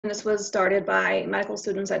this was started by medical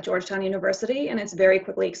students at Georgetown University, and it's very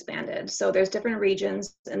quickly expanded. So there's different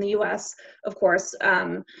regions in the US, of course,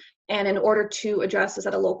 and in order to address this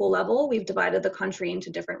at a local level, we've divided the country into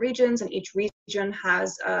different regions, and each region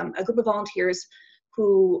has a group of volunteers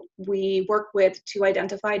who we work with to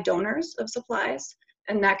identify donors of supplies.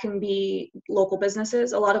 And that can be local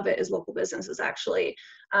businesses. A lot of it is local businesses, actually.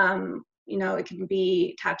 You know, it can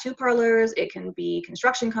be tattoo parlors, it can be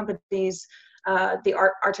construction companies. The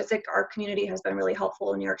artistic art community has been really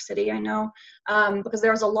helpful in New York City, I know, because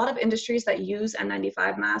there's a lot of industries that use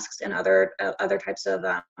N95 masks and other types of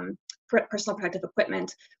personal protective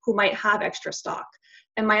equipment who might have extra stock.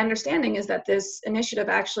 And my understanding is that this initiative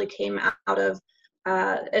actually came out of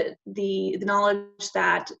the knowledge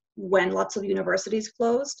that when lots of universities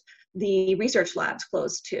closed, the research labs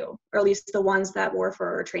closed too, or at least the ones that were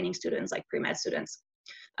for training students, like pre-med students.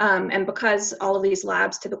 And because all of these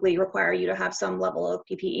labs typically require you to have some level of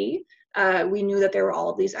PPE, we knew that there were all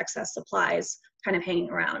of these excess supplies kind of hanging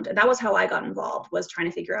around. And that was how I got involved, was trying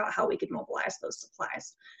to figure out how we could mobilize those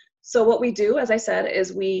supplies. So what we do, as I said,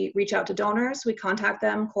 is we reach out to donors, we contact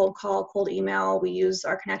them, cold call, cold email, we use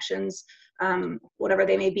our connections, whatever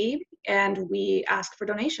they may be, and we ask for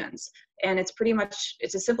donations. And it's pretty much,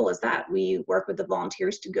 it's as simple as that. We work with the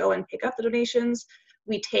volunteers to go and pick up the donations.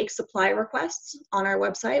 We take supply requests on our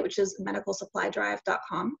website, which is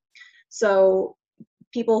medicalsupply.drive.com. So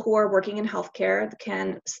people who are working in healthcare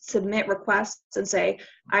can submit requests and say,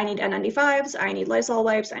 I need N95s, I need Lysol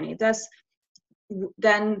wipes, I need this.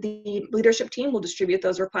 Then the leadership team will distribute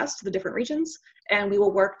those requests to the different regions, and we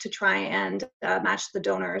will work to try and match the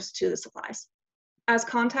donors to the supplies. As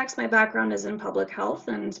context, my background is in public health,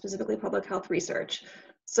 and specifically public health research.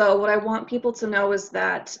 So what I want people to know is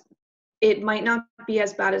that it might not be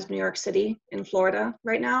as bad as New York City in Florida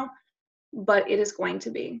right now, but it is going to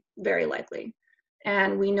be, very likely.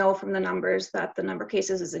 And we know from the numbers that the number of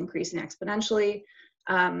cases is increasing exponentially.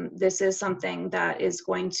 This is something that is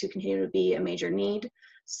going to continue to be a major need.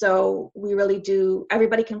 So we really do,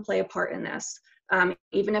 everybody can play a part in this.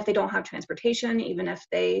 Even if they don't have transportation, even if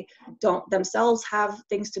they don't themselves have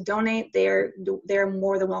things to donate, they're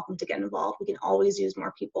more than welcome to get involved. We can always use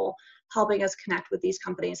more people helping us connect with these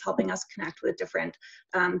companies, helping us connect with different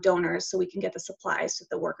donors so we can get the supplies to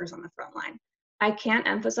the workers on the front line. I can't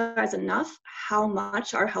emphasize enough how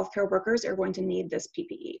much our healthcare workers are going to need this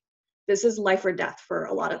PPE. This is life or death for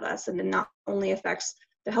a lot of us, and it not only affects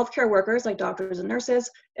the healthcare workers like doctors and nurses,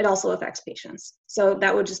 it also affects patients. So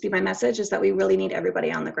that would just be my message, is that we really need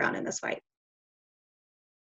everybody on the ground in this fight.